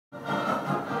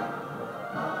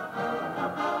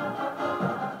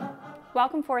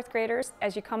Welcome fourth graders.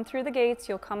 As you come through the gates,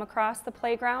 you'll come across the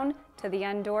playground to the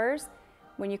end doors.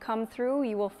 When you come through,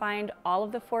 you will find all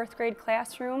of the fourth grade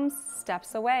classrooms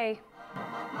steps away.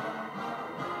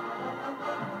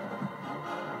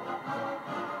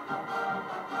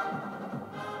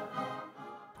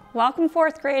 Welcome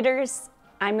fourth graders.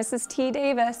 I'm Mrs. T.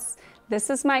 Davis.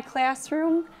 This is my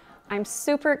classroom. I'm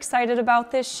super excited about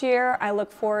this year. I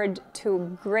look forward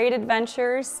to great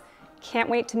adventures. Can't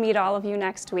wait to meet all of you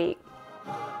next week.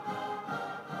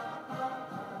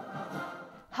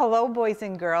 Hello, boys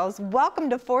and girls. Welcome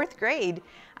to fourth grade.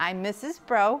 I'm Mrs.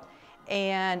 Bro,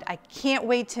 and I can't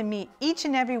wait to meet each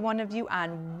and every one of you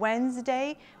on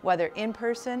Wednesday, whether in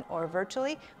person or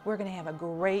virtually. We're going to have a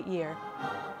great year.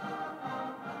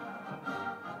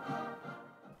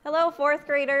 Hello, fourth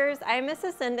graders. I'm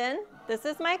Mrs. Sinden. This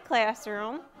is my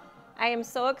classroom. I am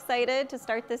so excited to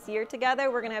start this year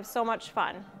together. We're going to have so much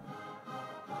fun.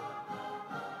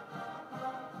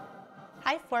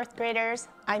 Hi, fourth graders.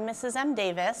 I'm Mrs. M.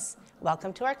 Davis.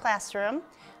 Welcome to our classroom.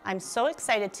 I'm so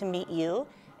excited to meet you,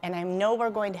 and I know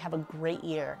we're going to have a great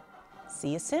year.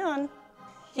 See you soon.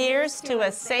 Here's to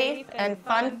a safe and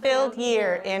fun-filled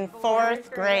year in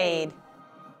fourth grade.